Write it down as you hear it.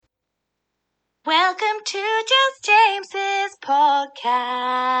Welcome to Just James's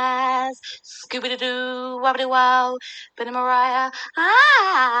podcast. Scooby-Doo, wobbity-wow, Benny Mariah,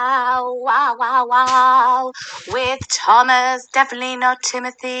 wow, wow, wow. With Thomas, definitely not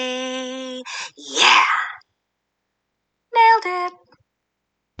Timothy. Yeah. Nailed it.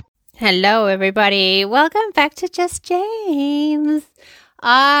 Hello, everybody. Welcome back to Just James.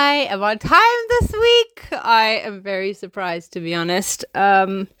 I am on time this week. I am very surprised, to be honest.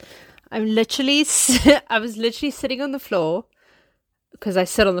 I was literally sitting on the floor because I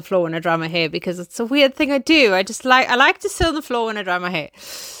sit on the floor when I dry my hair because it's a weird thing I do. I like to sit on the floor when I dry my hair.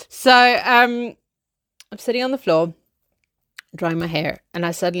 So I'm sitting on the floor drying my hair, and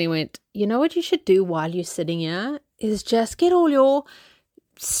I suddenly went, you know what you should do while you're sitting here is just get all your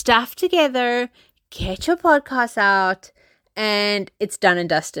stuff together, get your podcast out, and it's done and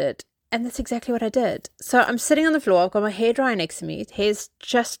dusted. And that's exactly what I did. So I'm sitting on the floor. I've got my hair dryer next to me. The hair's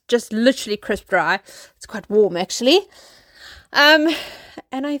just literally crisp dry. It's quite warm, actually. And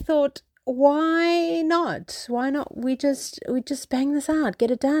I thought, why not? Why not? We just bang this out,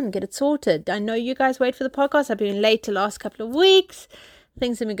 get it done, get it sorted. I know you guys wait for the podcast. I've been late the last couple of weeks.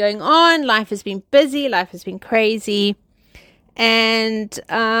 Things have been going on. Life has been busy. Life has been crazy. And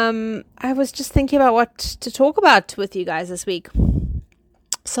I was just thinking about what to talk about with you guys this week.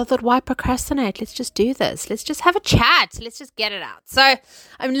 So I thought, why procrastinate? Let's just do this. Let's just have a chat. Let's just get it out. So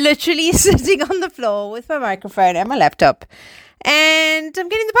I'm literally sitting on the floor with my microphone and my laptop. And I'm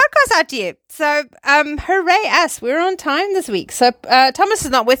getting the podcast out to you. So hooray us. We're on time this week. So Thomas is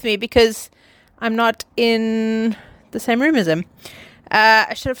not with me because I'm not in the same room as him.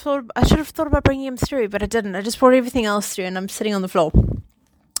 I should have thought about bringing him through, but I didn't. I just brought everything else through, and I'm sitting on the floor.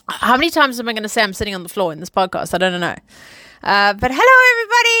 How many times am I going to say I'm sitting on the floor in this podcast? I don't know. But hello,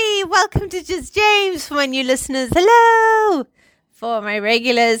 everybody. Welcome to Just James. For my new listeners, hello. For my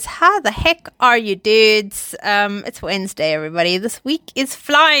regulars, how the heck are you, dudes? It's Wednesday, everybody. This week is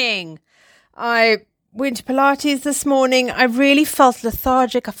flying. I went to Pilates this morning. I really felt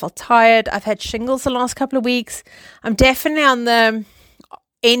lethargic. I felt tired. I've had shingles the last couple of weeks. I'm definitely on the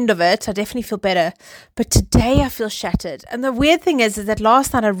end of it. I definitely feel better, but today I feel shattered. And the weird thing is that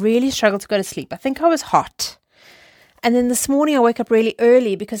last night I really struggled to go to sleep. I think I was hot, and then this morning I woke up really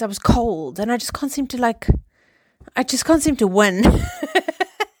early because I was cold, and I just can't seem to win.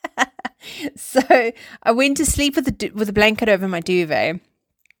 So I went to sleep with a blanket over my duvet,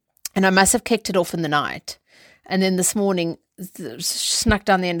 and I must have kicked it off in the night, and then this morning snuck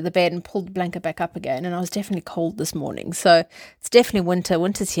down the end of the bed and pulled the blanket back up again, and I was definitely cold this morning. So it's definitely winter.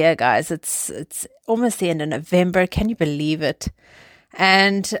 Winter's here, guys. It's almost the end of November. Can you believe it?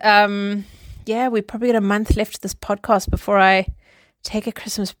 And we probably got a month left of this podcast before I take a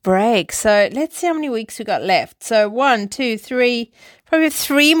Christmas break. So let's see how many weeks we got left. So 1, 2, 3, probably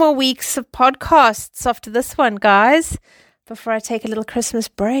 3 more weeks of podcasts after this one, guys, before I take a little Christmas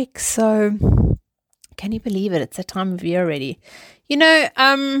break. So can you believe it? It's that time of year already. You know,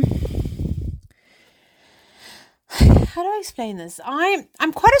 how do I explain this?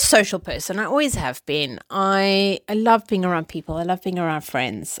 I'm quite a social person. I always have been. I love being around people. I love being around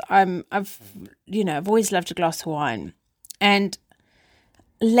friends. I've always loved a glass of wine. And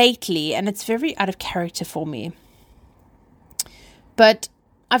lately, and it's very out of character for me, but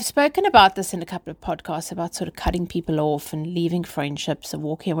I've spoken about this in a couple of podcasts about sort of cutting people off and leaving friendships and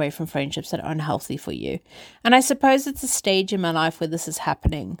walking away from friendships that are unhealthy for you. And I suppose it's a stage in my life where this is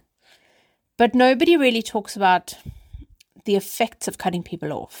happening. But nobody really talks about the effects of cutting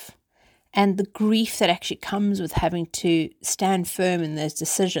people off and the grief that actually comes with having to stand firm in those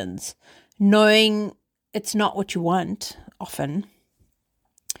decisions, knowing it's not what you want often,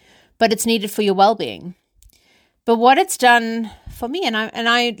 but it's needed for your well-being. But what it's done for me, and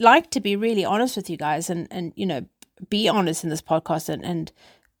I like to be really honest with you guys and be honest in this podcast and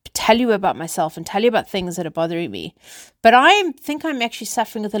tell you about myself and tell you about things that are bothering me. But I think I'm actually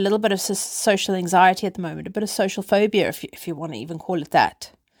suffering with a little bit of social anxiety at the moment, a bit of social phobia, if you want to even call it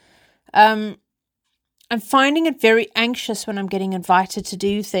that. I'm finding it very anxious when I'm getting invited to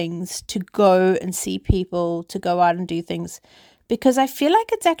do things, to go and see people, to go out and do things, because I feel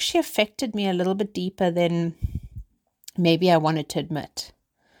like it's actually affected me a little bit deeper than maybe I wanted to admit.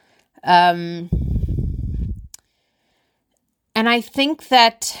 And I think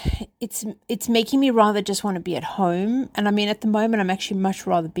that it's making me rather just want to be at home. And I mean, at the moment, I'm actually much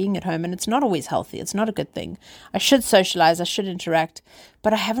rather being at home, and it's not always healthy. It's not a good thing. I should socialize. I should interact,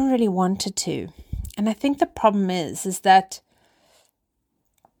 but I haven't really wanted to. And I think the problem is that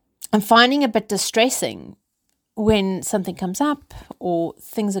I'm finding it a bit distressing when something comes up or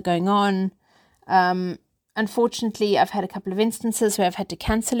things are going on. Unfortunately, I've had a couple of instances where I've had to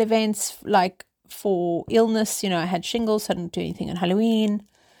cancel events, like for illness. I had shingles, so I didn't do anything on Halloween.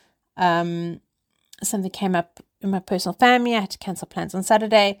 Something came up in my personal family. I had to cancel plans on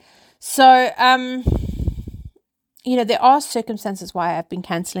Saturday. So, there are circumstances why I've been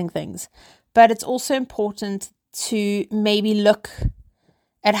canceling things, but it's also important to maybe look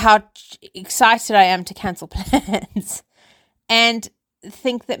at how excited I am to cancel plans and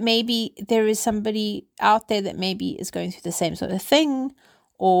think that maybe there is somebody out there that maybe is going through the same sort of thing,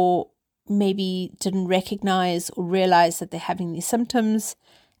 or maybe didn't recognize or realize that they're having these symptoms.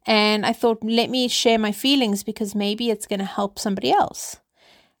 And I thought, let me share my feelings because maybe it's going to help somebody else.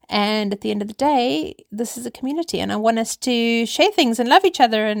 And at the end of the day, this is a community and I want us to share things and love each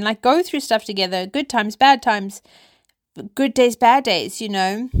other and like go through stuff together, good times, bad times, good days, bad days,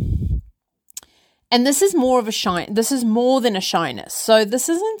 And this is more of a this is more than a shyness. So this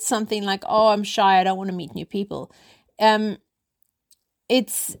isn't something like, oh, I'm shy, I don't want to meet new people.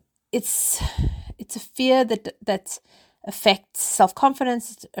 It's a fear that affects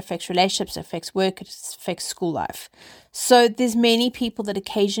self-confidence, it affects relationships, it affects work, it affects school life. So there's many people that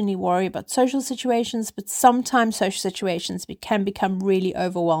occasionally worry about social situations, but sometimes social situations can become really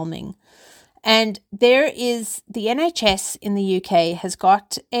overwhelming. And there is the NHS in the UK has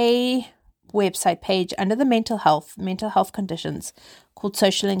got a website page under the mental health conditions called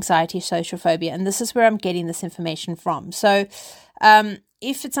social anxiety, social phobia. And this is where I'm getting this information from. So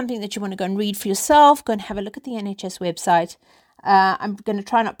if it's something that you want to go and read for yourself, go and have a look at the NHS website. I'm going to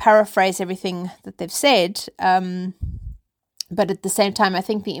try not paraphrase everything that they've said. But at the same time, I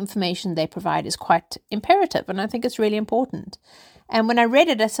think the information they provide is quite imperative. And I think it's really important. And when I read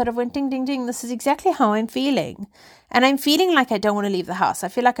it, I sort of went, ding, ding, ding. This is exactly how I'm feeling. And I'm feeling like I don't want to leave the house. I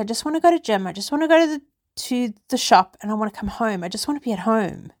feel like I just want to go to gym. I just want to go to the shop and I want to come home. I just want to be at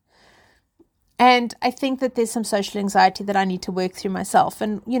home. And I think that there's some social anxiety that I need to work through myself.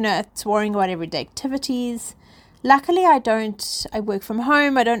 And, it's worrying about everyday activities. Luckily, I work from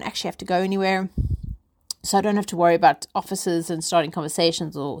home. I don't actually have to go anywhere. So I don't have to worry about offices and starting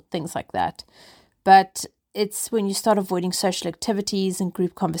conversations or things like that. But it's when you start avoiding social activities and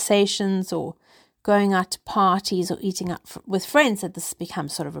group conversations or going out to parties or eating out with friends that this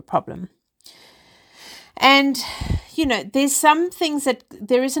becomes sort of a problem. And, there's some things that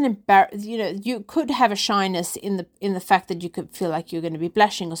there is you could have a shyness in the fact that you could feel like you're going to be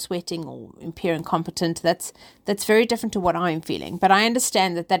blushing or sweating or appear incompetent. That's very different to what I'm feeling. But I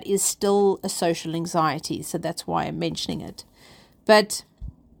understand that is still a social anxiety. So that's why I'm mentioning it. But,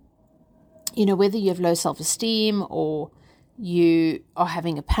 whether you have low self-esteem or you are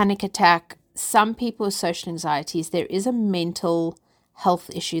having a panic attack, some people with social anxieties, there is a mental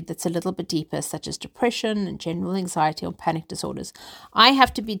health issue that's a little bit deeper, such as depression and general anxiety or panic disorders. I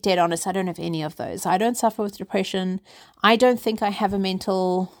have to be dead honest, I don't have any of those. I don't suffer with depression. I don't think I have a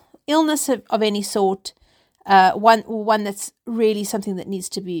mental illness of any sort. One that's really something that needs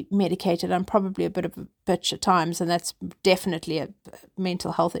to be medicated. I'm probably a bit of a bitch at times, and that's definitely a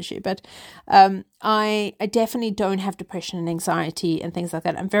mental health issue. But I definitely don't have depression and anxiety and things like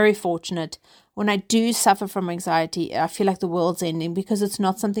that. I'm very fortunate. When I do suffer from anxiety, I feel like the world's ending because it's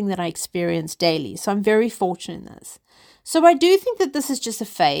not something that I experience daily. So I'm very fortunate in this. So I do think that this is just a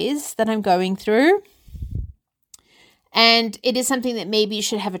phase that I'm going through. And it is something that maybe you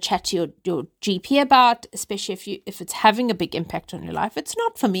should have a chat to your GP about, especially if it's having a big impact on your life. It's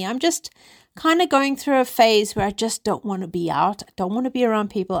not for me. I'm just kind of going through a phase where I just don't want to be out. I don't want to be around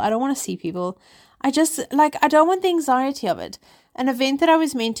people. I don't want to see people. I don't want the anxiety of it. An event that I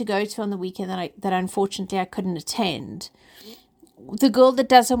was meant to go to on the weekend that unfortunately I couldn't attend. The girl that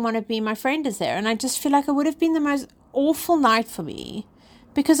doesn't want to be my friend is there. And I just feel like it would have been the most awful night for me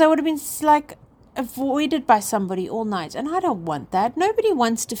because I would have been like avoided by somebody all night. And I don't want that. Nobody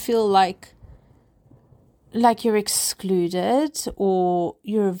wants to feel like you're excluded or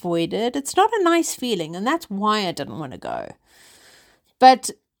you're avoided. It's not a nice feeling. And that's why I didn't want to go.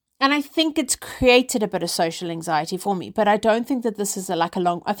 And I think it's created a bit of social anxiety for me, but I don't think that this is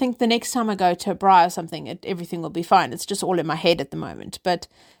I think the next time I go to a bra or something, everything will be fine. It's just all in my head at the moment. But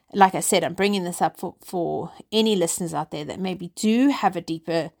like I said, I'm bringing this up for any listeners out there that maybe do have a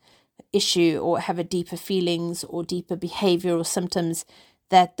deeper issue or have a deeper feelings or deeper behavior or symptoms,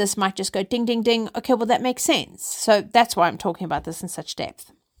 that this might just go ding, ding, ding. Okay, well, that makes sense. So that's why I'm talking about this in such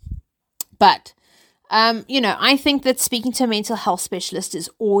depth. But I think that speaking to a mental health specialist is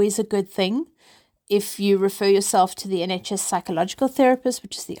always a good thing. If you refer yourself to the NHS psychological therapist,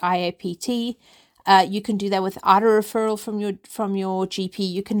 which is the IAPT, you can do that without a referral from your GP.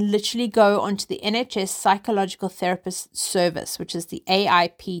 You can literally go onto the NHS psychological therapist service, which is the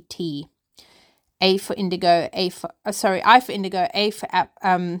AIPT. I for Indigo, A for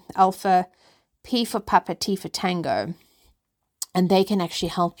Alpha, P for Papa, T for Tango, and they can actually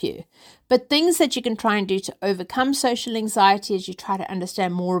help you. But things that you can try and do to overcome social anxiety as you try to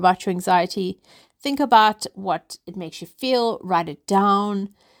understand more about your anxiety, think about what it makes you feel, write it down,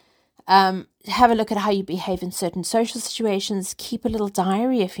 have a look at how you behave in certain social situations, keep a little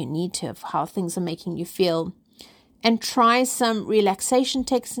diary if you need to of how things are making you feel, and try some relaxation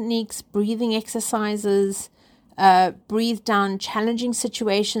techniques, breathing exercises, breathe down challenging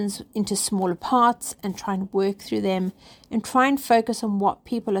situations into smaller parts and try and work through them, and try and focus on what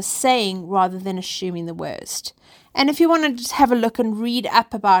people are saying rather than assuming the worst. And if you want to just have a look and read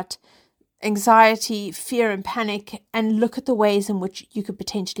up about anxiety, fear and panic, and look at the ways in which you could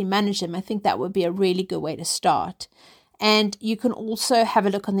potentially manage them, I think that would be a really good way to start. And you can also have a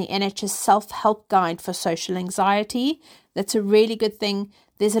look on the NHS self-help guide for social anxiety. That's a really good thing.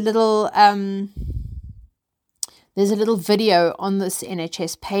 There's a little video on this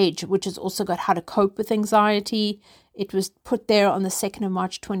NHS page, which has also got how to cope with anxiety. It was put there on the 2nd of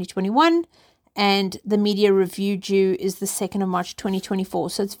March 2021. And the media review due is the 2nd of March 2024.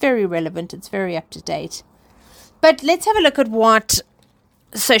 So it's very relevant. It's very up to date. But let's have a look at what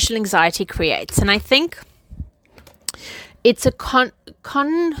social anxiety creates. And I think it's a cognitive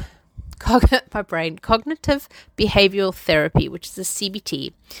behavioral therapy, which is a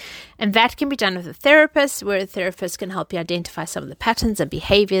CBT. And that can be done with a therapist, where a therapist can help you identify some of the patterns and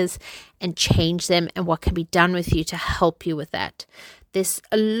behaviors and change them, and what can be done with you to help you with that. There's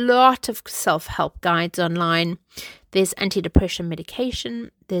a lot of self-help guides online. There's antidepressant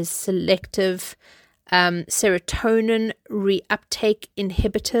medication. There's selective serotonin reuptake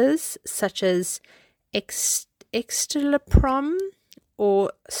inhibitors, such as escitalopram or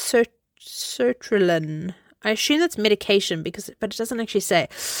sertraline. I assume that's medication, but it doesn't actually say.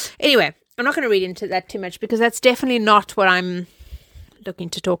 Anyway, I'm not going to read into that too much because that's definitely not what I'm looking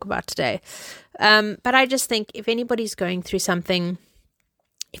to talk about today. But I just think if anybody's going through something,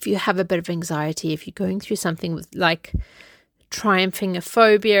 if you have a bit of anxiety, if you're going through something with like triumphing a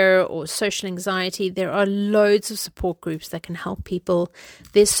phobia or social anxiety, there are loads of support groups that can help people.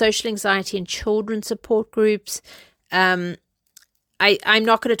 There's social anxiety and children support groups. I'm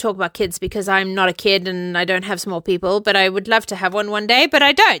not going to talk about kids because I'm not a kid and I don't have small people, but I would love to have one day, but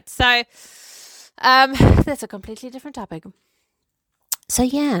I don't. So that's a completely different topic. So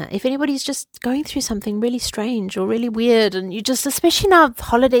yeah, if anybody's just going through something really strange or really weird, and you just, especially now the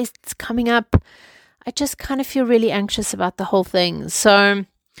holidays coming up, I just kind of feel really anxious about the whole thing. So,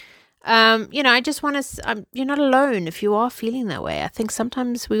 I just want to, you're not alone if you are feeling that way. I think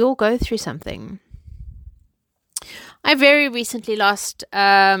sometimes we all go through something. I very recently lost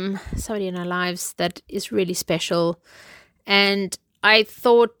somebody in our lives that is really special, and I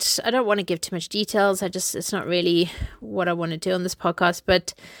thought, I don't want to give too much details. It's not really what I want to do on this podcast,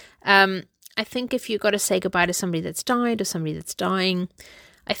 but I think if you've got to say goodbye to somebody that's died or somebody that's dying,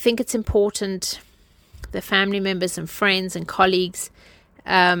 I think it's important the family members and friends and colleagues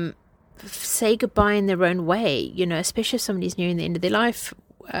say goodbye in their own way, especially if somebody's nearing the end of their life.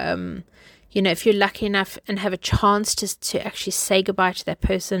 If you're lucky enough and have a chance to actually say goodbye to that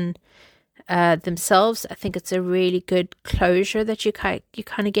person themselves, I think it's a really good closure that you kind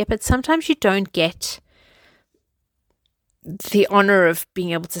of get. But sometimes you don't get the honor of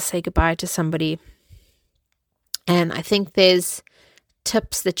being able to say goodbye to somebody. And I think there's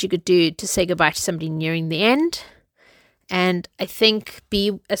tips that you could do to say goodbye to somebody nearing the end. And I think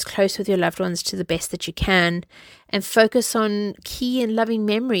be as close with your loved ones to the best that you can, and focus on key and loving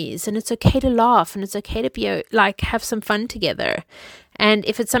memories. And it's okay to laugh, and it's okay to be have some fun together. And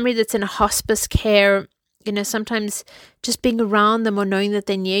if it's somebody that's in a hospice care, sometimes just being around them or knowing that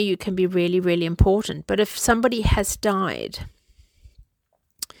they're near you can be really, really important. But if somebody has died,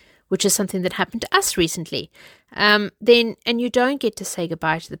 which is something that happened to us recently, and you don't get to say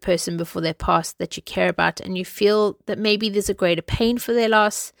goodbye to the person before they pass that you care about, and you feel that maybe there's a greater pain for their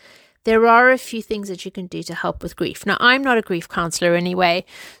loss, there are a few things that you can do to help with grief. Now, I'm not a grief counselor anyway,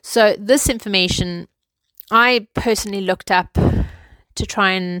 so this information I personally looked up to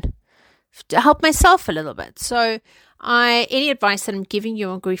try and to help myself a little bit. So any advice that I'm giving you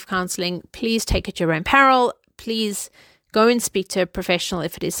on grief counseling, please take at your own peril. Please go and speak to a professional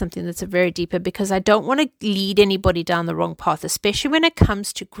if it is something that's a very deeper, because I don't want to lead anybody down the wrong path, especially when it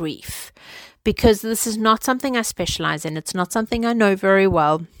comes to grief, because this is not something I specialize in. It's not something I know very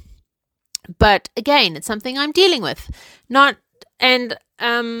well. But again, it's something I'm dealing with. Might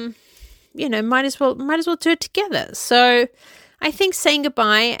as well do it together. So I think saying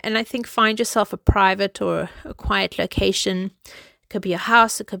goodbye, and I think find yourself a private or a quiet location. It could be a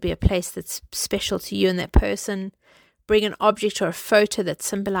house, it could be a place that's special to you and that person. bring an object or a photo that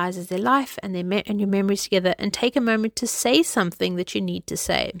symbolizes their life and and your memories together, and take a moment to say something that you need to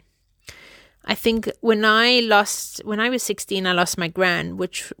say. I think when I was 16, I lost my gran,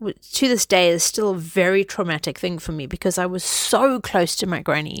 which to this day is still a very traumatic thing for me because I was so close to my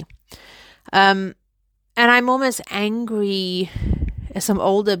granny. And I'm almost angry as I'm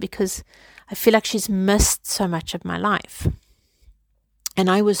older because I feel like she's missed so much of my life. And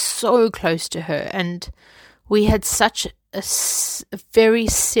I was so close to her, and we had such a very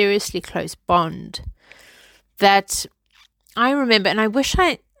seriously close bond that I remember, and I wish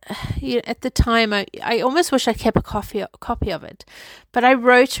at the time, I almost wish I kept a copy of it. But I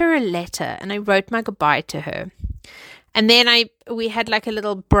wrote her a letter, and I wrote my goodbye to her. And then we had like a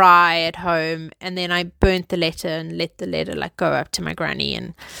little braai at home, and then I burnt the letter and let the letter like go up to my granny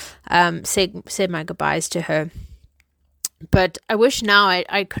and said my goodbyes to her. But I wish now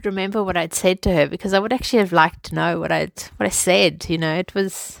I could remember what I'd said to her, because I would actually have liked to know what I said. You know, it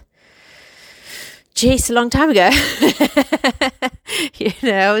was, geez, a long time ago. You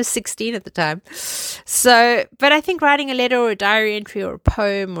know, I was 16 at the time. So, but I think writing a letter or a diary entry or a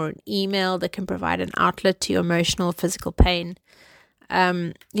poem or an email that can provide an outlet to your emotional or physical pain,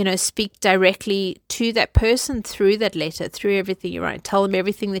 you know, speak directly to that person through that letter, through everything you write. Tell them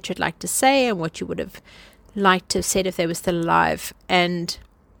everything that you'd like to say and what you would have liked to have said if they were still alive. And,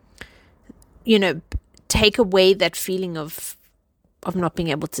 you know, take away that feeling of not being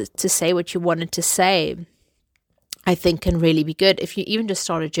able to say what you wanted to say, I think can really be good. If you even just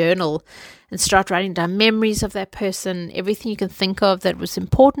start a journal and start writing down memories of that person, everything you can think of that was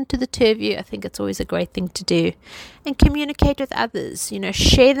important to the two of you, I think it's always a great thing to do. And communicate with others, you know,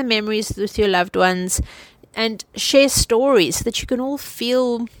 share the memories with your loved ones and share stories so that you can all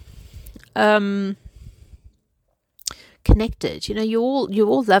feel connected. You know, you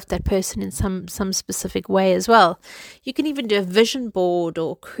all love that person in some specific way as well. You can even do a vision board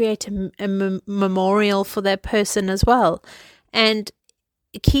or create a memorial for that person as well, and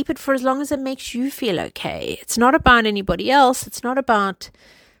keep it for as long as it makes you feel okay. It's not about anybody else. It's not about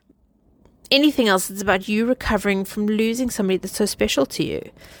anything else. It's about you recovering from losing somebody that's so special to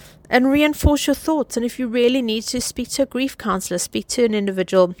you. And reinforce your thoughts. And if you really need to, speak to a grief counselor, speak to an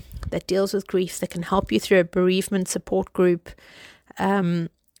individual that deals with grief that can help you through a bereavement support group, and,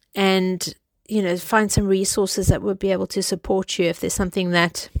 you know, find some resources that would be able to support you if there's something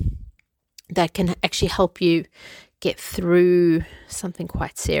that can actually help you get through something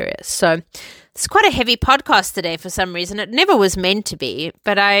quite serious. So it's quite a heavy podcast today for some reason. It never was meant to be,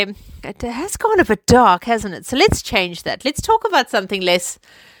 but it has gone a bit dark, hasn't it? So let's change that. Let's talk about something less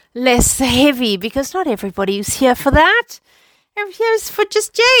heavy, because not everybody's here for that. Here's for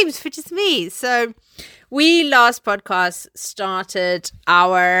just James, for just me. So we last podcast started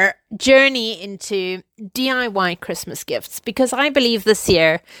our journey into DIY Christmas gifts, because I believe this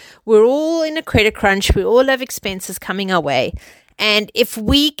year we're all in a credit crunch. We all have expenses coming our way. And if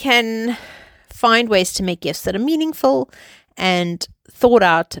we can find ways to make gifts that are meaningful and thought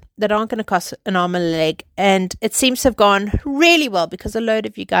out, that aren't going to cost an arm and a leg. And it seems to have gone really well, because a load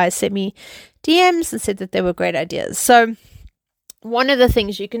of you guys sent me DMs and said that they were great ideas. So one of the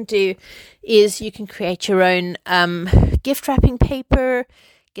things you can do is you can create your own gift wrapping paper,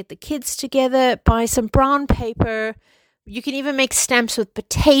 get the kids together, buy some brown paper. You can even make stamps with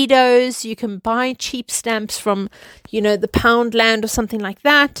potatoes. You can buy cheap stamps from, you know, the Poundland or something like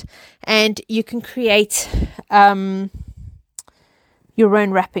that. And you can create your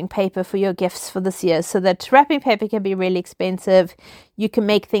own wrapping paper for your gifts for this year. So that wrapping paper can be really expensive. You can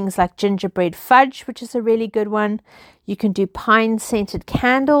make things like gingerbread fudge, which is a really good one. You can do pine scented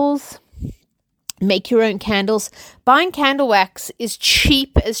candles. Make your own candles. Buying candle wax is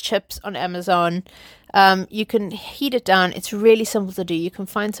cheap as chips on Amazon. You can heat it down. It's really simple to do. You can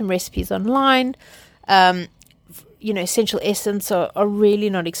find some recipes online. You know, essential essence are really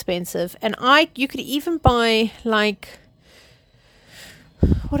not expensive. And you could even buy like,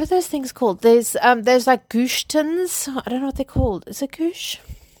 what are those things called? There's like goosh tins. I don't know what they're called. Is it goosh?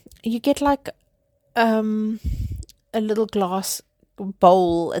 You get like a little glass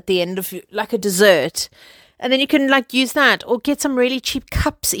bowl at the end of like a dessert, and then you can like use that, or get some really cheap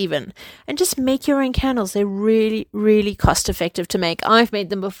cups even, and just make your own candles. They're really, really cost effective to make. I've made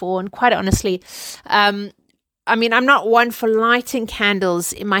them before, and quite honestly, I mean, I'm not one for lighting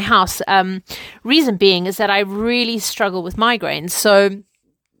candles in my house. Reason being is that I really struggle with migraines. So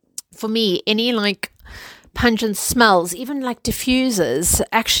for me, any like pungent smells, even like diffusers,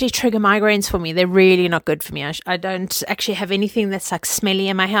 actually trigger migraines for me. They're really not good for me. I don't actually have anything that's like smelly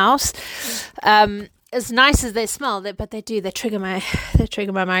in my house. as nice as they smell, they trigger my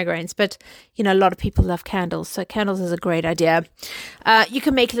migraines. But a lot of people love candles, so candles is a great idea. You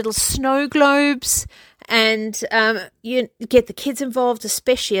can make little snow globes, and you get the kids involved,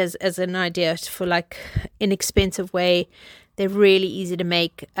 especially as an idea for like inexpensive way. They're really easy to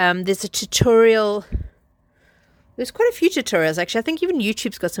make. There's a tutorial. There's quite a few tutorials actually. I think even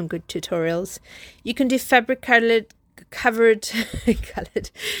YouTube's got some good tutorials. You can do fabric covered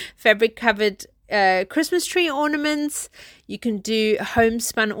Christmas tree ornaments. You can do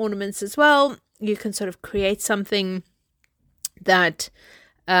homespun ornaments as well. You can sort of create something that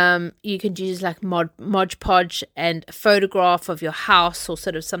you can use like Mod Podge and a photograph of your house, or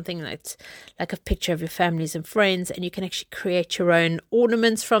sort of something that's like a picture of your families and friends, and you can actually create your own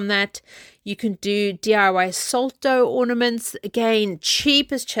ornaments from that. You can do DIY salt dough ornaments, again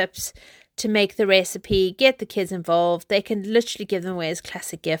cheap as chips, to make the recipe, get the kids involved. They can literally give them away as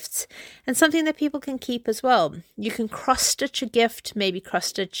classic gifts, and something that people can keep as well. You can cross stitch a gift, maybe cross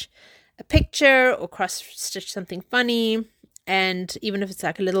stitch a picture or cross stitch something funny. And even if it's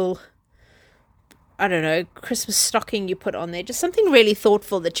like a little, I don't know, Christmas stocking you put on there, just something really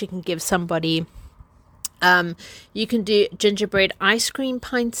thoughtful that you can give somebody. You can do gingerbread ice cream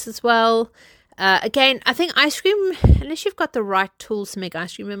pints as well. Again, I think ice cream, unless you've got the right tools to make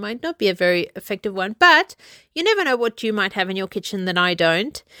ice cream, it might not be a very effective one. But you never know what you might have in your kitchen that I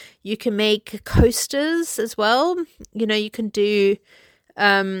don't. You can make coasters as well. You can do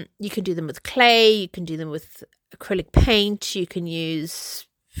them with clay. You can do them with acrylic paint. You can use,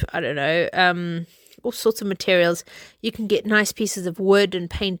 I don't know, all sorts of materials. You can get nice pieces of wood and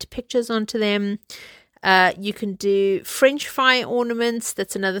paint pictures onto them. You can do French fry ornaments.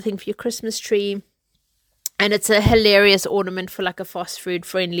 That's another thing for your Christmas tree. And it's a hilarious ornament for like a fast food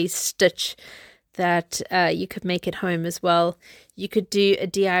friendly stitch that you could make at home as well. You could do a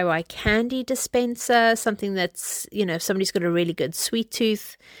DIY candy dispenser, something that's, if somebody's got a really good sweet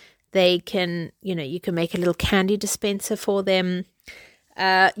tooth, they can, you can make a little candy dispenser for them.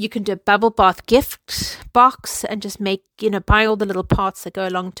 You can do a bubble bath gift box and just make, buy all the little parts that go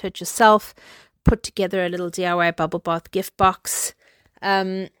along to it yourself. Put together a little DIY bubble bath gift box.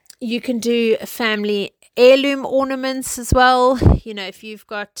 You can do family heirloom ornaments as well. If you've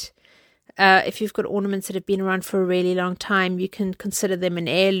got ornaments that have been around for a really long time, you can consider them an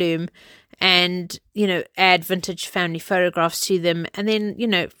heirloom, and add vintage family photographs to them, and then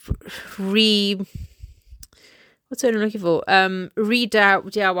what's what I'm looking for?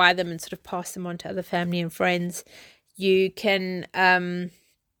 DIY them and sort of pass them on to other family and friends. You can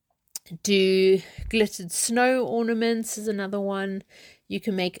do glittered snow ornaments is another one. You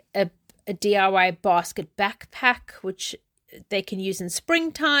can make a DIY basket backpack, which they can use in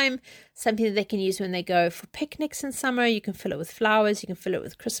springtime, something that they can use when they go for picnics in summer. You can fill it with flowers, you can fill it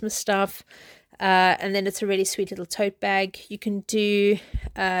with Christmas stuff, and then it's a really sweet little tote bag. You can do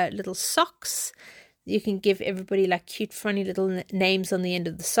little socks. You can give everybody like cute funny little names on the end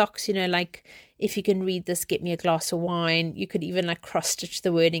of the socks, like if you can read this, get me a glass of wine. You could even like cross stitch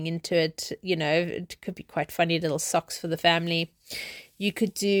the wording into it. It could be quite funny little socks for the family. You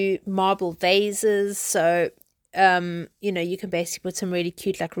could do marble vases, so you can basically put some really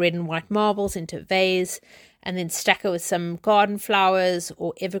cute like red and white marbles into a vase, and then stack it with some garden flowers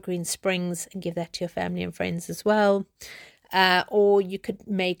or evergreen springs and give that to your family and friends as well. Or you could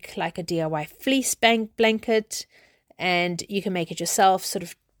make like a DIY fleece blanket, and you can make it yourself, sort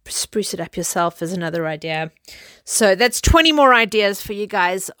of spruce it up yourself is another idea. So that's 20 more ideas for you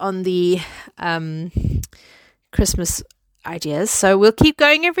guys on the Christmas ideas. So we'll keep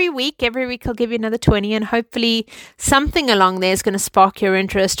going every week. Every week I'll give you another 20, and hopefully something along there is going to spark your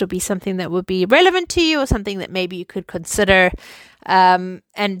interest or be something that will be relevant to you, or something that maybe you could consider, and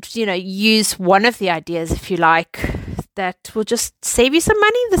use one of the ideas if you like, that will just save you some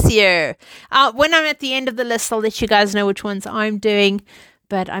money this year. When I'm at the end of the list, I'll let you guys know which ones I'm doing,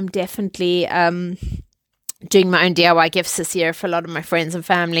 but I'm definitely doing my own DIY gifts this year for a lot of my friends and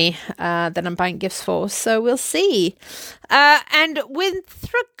family that I'm buying gifts for. So we'll see. And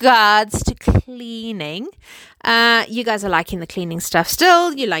with regards to cleaning, you guys are liking the cleaning stuff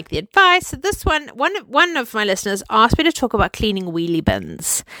still. You like the advice. So this one of my listeners asked me to talk about cleaning wheelie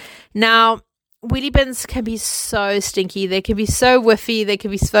bins. Now, wheelie bins can be so stinky. They can be so whiffy. They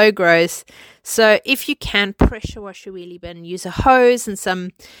can be so gross. So if you can, pressure wash your wheelie bin. Use a hose and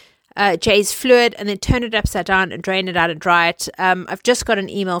some Jay's fluid, and then turn it upside down and drain it out and dry it. I've just got an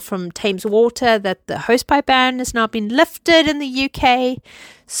email from Thames Water that the hosepipe ban has now been lifted in the UK,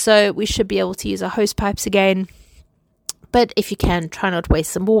 so we should be able to use our hosepipes again. But if you can, try not to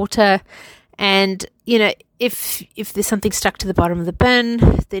waste some water. And if there's something stuck to the bottom of the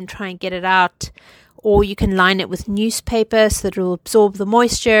bin, then try and get it out. or you can line it with newspaper so that it will absorb the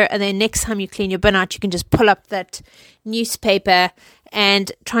moisture, and then next time you clean your bin out, you can just pull up that newspaper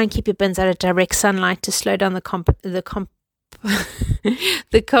and try and keep your bins out of direct sunlight to slow down the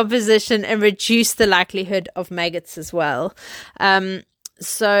composition and reduce the likelihood of maggots as well.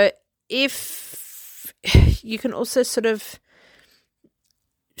 So if you can also sort of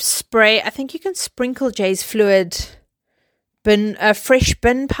spray, I think you can sprinkle Jay's fluid fresh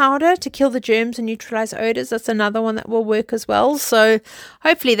bin powder to kill the germs and neutralize odors. That's another one that will work as well. So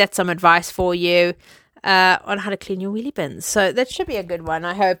hopefully that's some advice for you on how to clean your wheelie bins. So that should be a good one,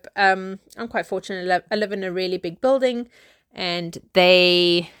 I hope. I'm quite fortunate. I live in a really big building and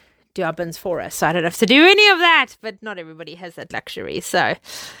they do our bins for us, so I don't have to do any of that, but not everybody has that luxury. So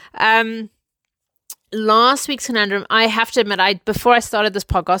last week's conundrum, I have to admit, before I started this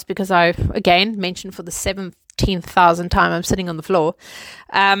podcast, because I again mentioned for the 17,000th time I'm sitting on the floor,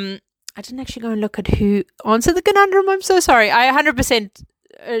 I didn't actually go and look at who answered the conundrum. I'm so sorry. I 100%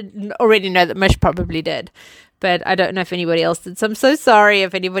 already know that Mish probably did, but I don't know if anybody else did, so I'm so sorry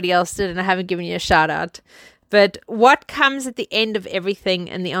if anybody else did and I haven't given you a shout out. But what comes at the end of everything?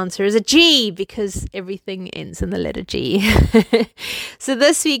 And the answer is a G, because everything ends in the letter G. So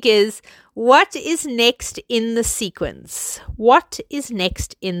this week is, what is next in the sequence? What is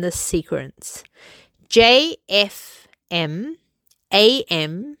next in the sequence? J, F, M, A,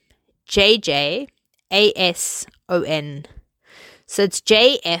 M, J, J, A, S, O, N. So it's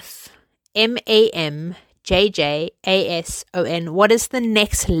J, F, M, A, M, J, J, A, S, O, N. What is the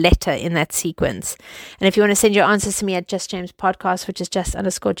next letter in that sequence? And if you want to send your answers to me at Just James Podcast, which is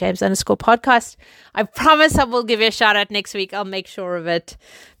just_James_podcast, I promise I will give you a shout out next week. I'll make sure of it.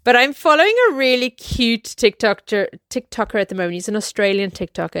 But I'm following a really cute TikToker at the moment. He's an Australian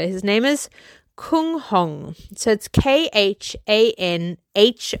TikToker. His name is Kung Hong. So it's KHANHONG.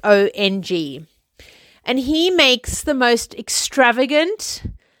 And he makes the most extravagant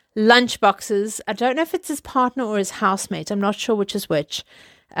lunch boxes. I don't know if it's his partner or his housemate. I'm not sure which is which.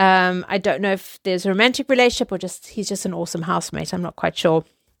 I don't know if there's a romantic relationship or he's just an awesome housemate. I'm not quite sure.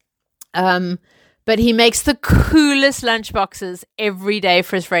 But he makes the coolest lunch boxes every day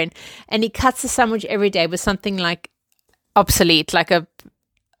for his friend. And he cuts the sandwich every day with something like obsolete, like a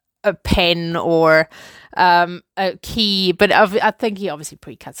pen or a key, but I think he obviously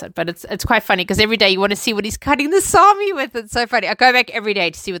pre-cuts it, but it's quite funny because every day you want to see what he's cutting the salmi with. It's so funny. I go back every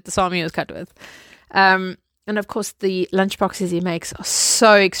day to see what the salmi was cut with. And of course the lunch boxes he makes are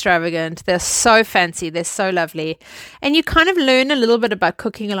so extravagant. They're so fancy. They're so lovely. And you kind of learn a little bit about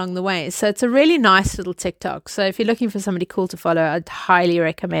cooking along the way. So it's a really nice little TikTok. So if you're looking for somebody cool to follow, I'd highly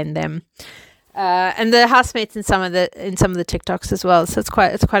recommend them. And the housemates in some of the TikToks as well. So it's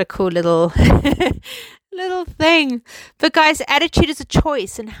quite a cool little little thing. But guys, attitude is a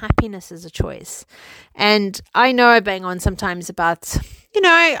choice and happiness is a choice. And I know I bang on sometimes about,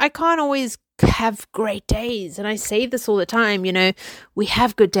 I can't always have great days. And I say this all the time, we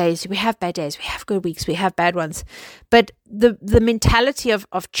have good days, we have bad days, we have good weeks, we have bad ones. But the mentality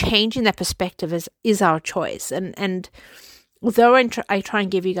of changing that perspective is our choice. And although I try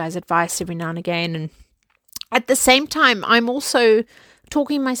and give you guys advice every now and again, and at the same time, I'm also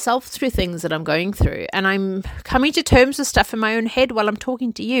talking myself through things that I'm going through, and I'm coming to terms with stuff in my own head while I'm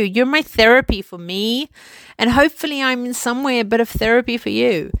talking to you. You're my therapy for me, and hopefully I'm in some way a bit of therapy for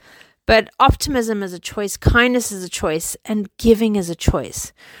you. But optimism is a choice, kindness is a choice, and giving is a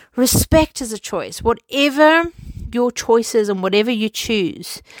choice. Respect is a choice. Whatever your choice is and whatever you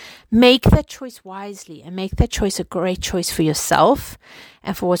choose, make that choice wisely and make that choice a great choice for yourself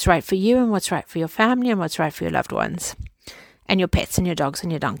and for what's right for you and what's right for your family and what's right for your loved ones and your pets and your dogs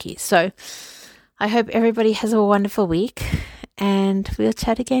and your donkeys. So I hope everybody has a wonderful week, and we'll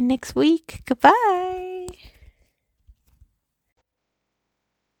chat again next week. Goodbye.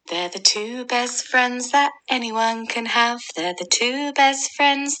 They're the two best friends that anyone can have. They're the two best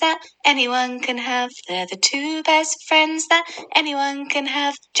friends that anyone can have. They're the two best friends that anyone can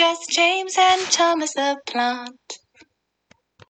have. Just James and Thomas the Plant.